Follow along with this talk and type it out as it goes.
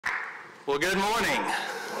Well, good morning.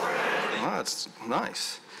 Oh, that's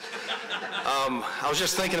nice. I was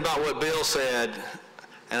just thinking about what Bill said,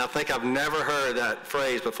 and I think I've never heard that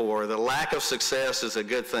phrase before. The lack of success is a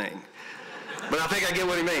good thing. But I think I get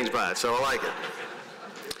what he means by it, so I like it.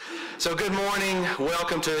 So good morning.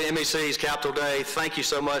 Welcome to MEC's Capital Day. Thank you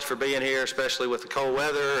so much for being here, especially with the cold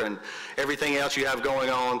weather and everything else you have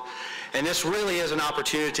going on. And this really is an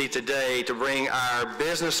opportunity today to bring our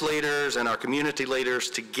business leaders and our community leaders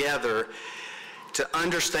together to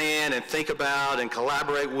understand and think about and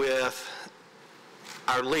collaborate with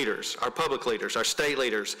our leaders, our public leaders, our state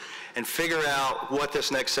leaders, and figure out what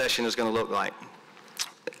this next session is going to look like.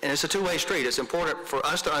 And it's a two-way street. It's important for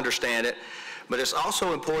us to understand it, but it's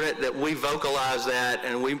also important that we vocalize that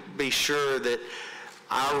and we be sure that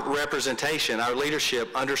our representation, our leadership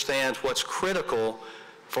understands what's critical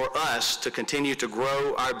for us to continue to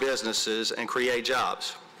grow our businesses and create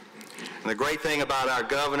jobs. And the great thing about our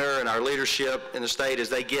governor and our leadership in the state is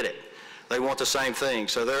they get it. They want the same thing.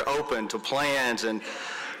 So they're open to plans and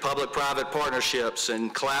public-private partnerships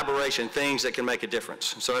and collaboration, things that can make a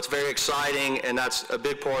difference. So it's very exciting, and that's a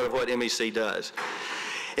big part of what MEC does.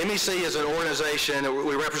 MEC is an organization that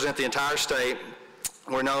we represent the entire state.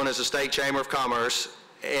 We're known as the State Chamber of Commerce,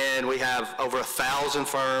 and we have over 1,000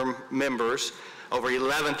 firm members, over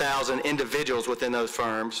 11,000 individuals within those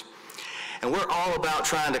firms. And we're all about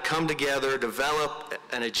trying to come together, develop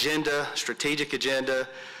an agenda, strategic agenda,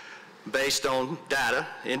 based on data,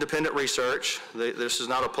 independent research. This is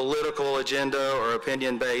not a political agenda or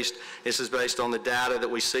opinion-based. This is based on the data that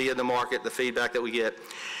we see in the market, the feedback that we get.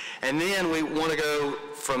 And then we want to go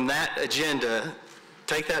from that agenda,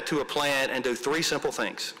 take that to a plan, and do three simple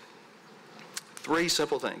things. Three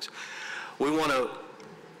simple things. We want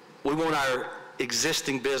our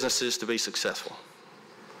existing businesses to be successful.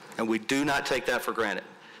 And we do not take that for granted.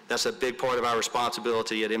 That's a big part of our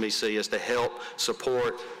responsibility at MEC, is to help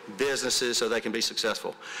support businesses so they can be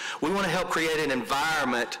successful. We want to help create an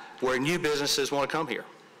environment where new businesses want to come here.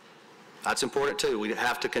 That's important too. We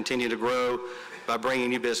have to continue to grow by bringing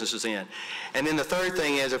new businesses in. And then the third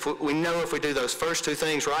thing is, if we know if we do those first two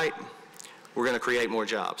things right, we're going to create more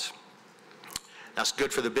jobs. That's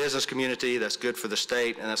good for the business community, that's good for the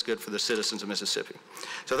state, and that's good for the citizens of Mississippi.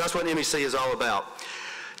 So that's what MEC is all about.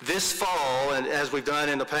 This fall, and as we've done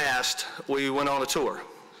in the past, we went on a tour.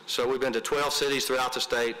 So we've been to 12 cities throughout the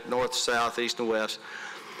state, north, south, east, and west,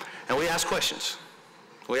 and we asked questions.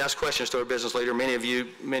 We asked questions to our business leader. Many of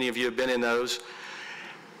you have been in those.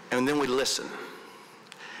 And then we listen.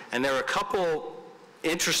 And there are a couple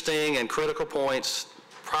interesting and critical points,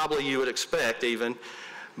 probably you would expect even,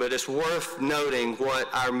 but it's worth noting what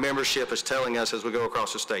our membership is telling us as we go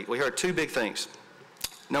across the state. We heard two big things.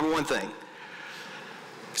 Number one thing,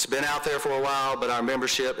 it's been out there for a while, but our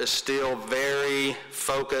membership is still very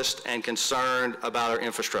focused and concerned about our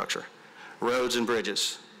infrastructure, roads and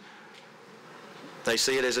bridges. They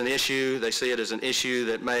see it as an issue. They see it as an issue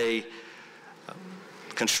that may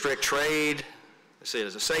constrict trade. They see it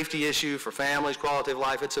as a safety issue for families, quality of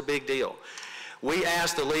life. It's a big deal. We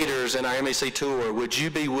asked the leaders in our MEC tour, would you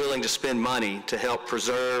be willing to spend money to help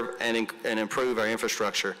preserve and improve our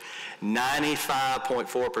infrastructure?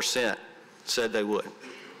 95.4% said they would.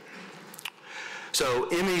 So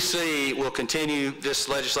MEC will continue this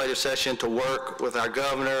legislative session to work with our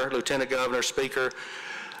governor, lieutenant governor, speaker,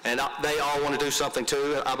 and they all want to do something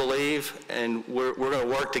too, I believe, and we're going to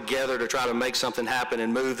work together to try to make something happen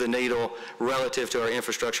and move the needle relative to our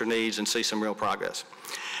infrastructure needs and see some real progress.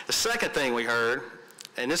 The second thing we heard,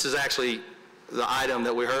 and this is actually the item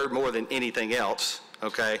that we heard more than anything else,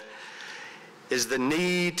 okay, is the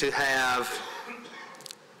need to have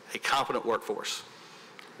a competent workforce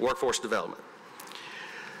development.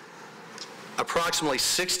 Approximately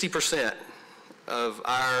 60% of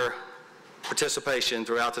our participation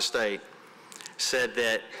throughout the state said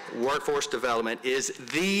that workforce development is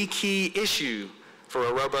the key issue for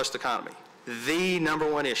a robust economy, the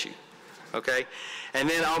number one issue, okay? And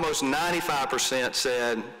then almost 95%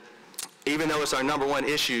 said, even though it's our number one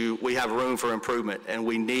issue, we have room for improvement and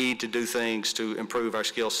we need to do things to improve our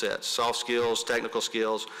skill sets, soft skills, technical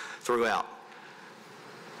skills throughout.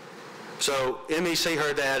 So MEC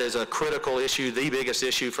heard that as a critical issue, the biggest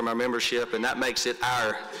issue from our membership, and that makes it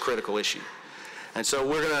our critical issue. And so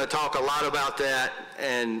we're going to talk a lot about that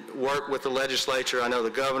and work with the legislature. I know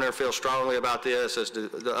the governor feels strongly about this, as do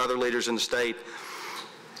the other leaders in the state.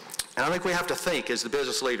 And I think we have to think as the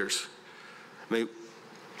business leaders. I mean,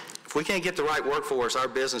 if we can't get the right workforce, our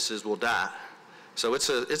businesses will die. So it's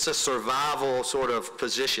a survival sort of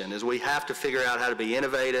position, is we have to figure out how to be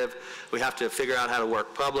innovative. We have to figure out how to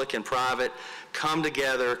work public and private, come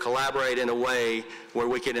together, collaborate in a way where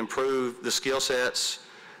we can improve the skill sets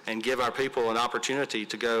and give our people an opportunity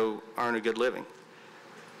to go earn a good living.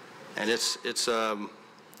 And it's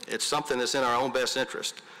something that's in our own best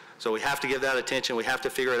interest. So we have to give that attention, we have to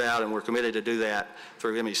figure it out, and we're committed to do that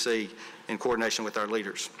through MEC in coordination with our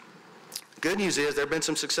leaders. Good news is there have been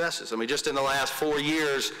some successes. I mean, just in the last 4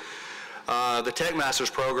 years, the Tech Masters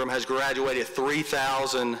program has graduated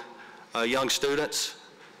 3,000 young students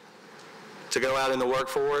to go out in the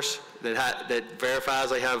workforce that verifies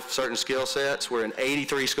they have certain skill sets. We're in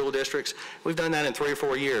 83 school districts. We've done that in 3 or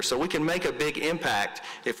 4 years. So we can make a big impact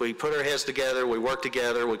if we put our heads together, we work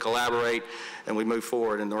together, we collaborate, and we move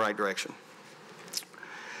forward in the right direction.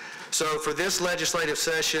 So for this legislative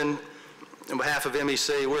session, on behalf of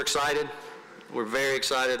MEC, we're excited. We're very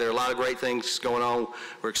excited. There are a lot of great things going on.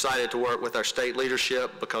 We're excited to work with our state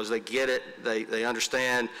leadership because they get it. They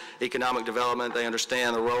understand economic development. They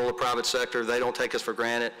understand the role of private sector. They don't take us for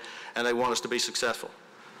granted, and they want us to be successful.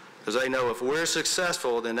 Because they know if we're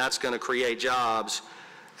successful, then that's going to create jobs,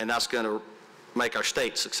 and that's going to make our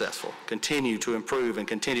state successful, continue to improve and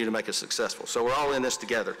continue to make us successful. So we're all in this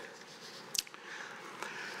together.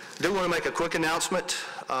 I do want to make a quick announcement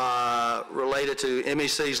related to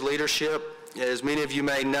MEC's leadership. As many of you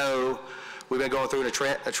may know, we've been going through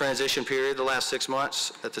a transition period the last 6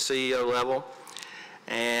 months at the CEO level,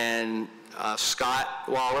 and Scott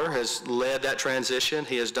Waller has led that transition.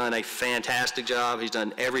 He has done a fantastic job. He's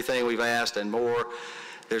done everything we've asked and more.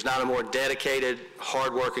 There's not a more dedicated,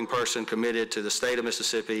 hardworking person committed to the state of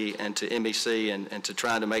Mississippi and to MEC and to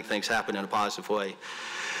trying to make things happen in a positive way.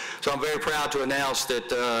 So I'm very proud to announce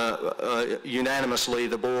that unanimously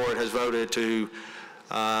the board has voted to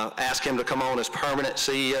ask him to come on as permanent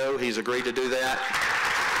CEO. He's agreed to do that.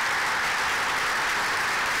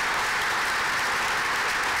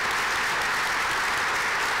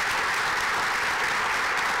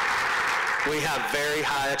 We have very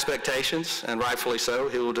high expectations, and rightfully so.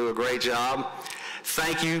 He will do a great job.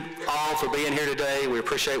 Thank you all for being here today. We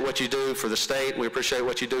appreciate what you do for the state. We appreciate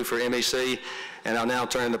what you do for MEC. And I'll now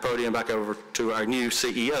turn the podium back over to our new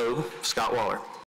CEO, Scott Waller.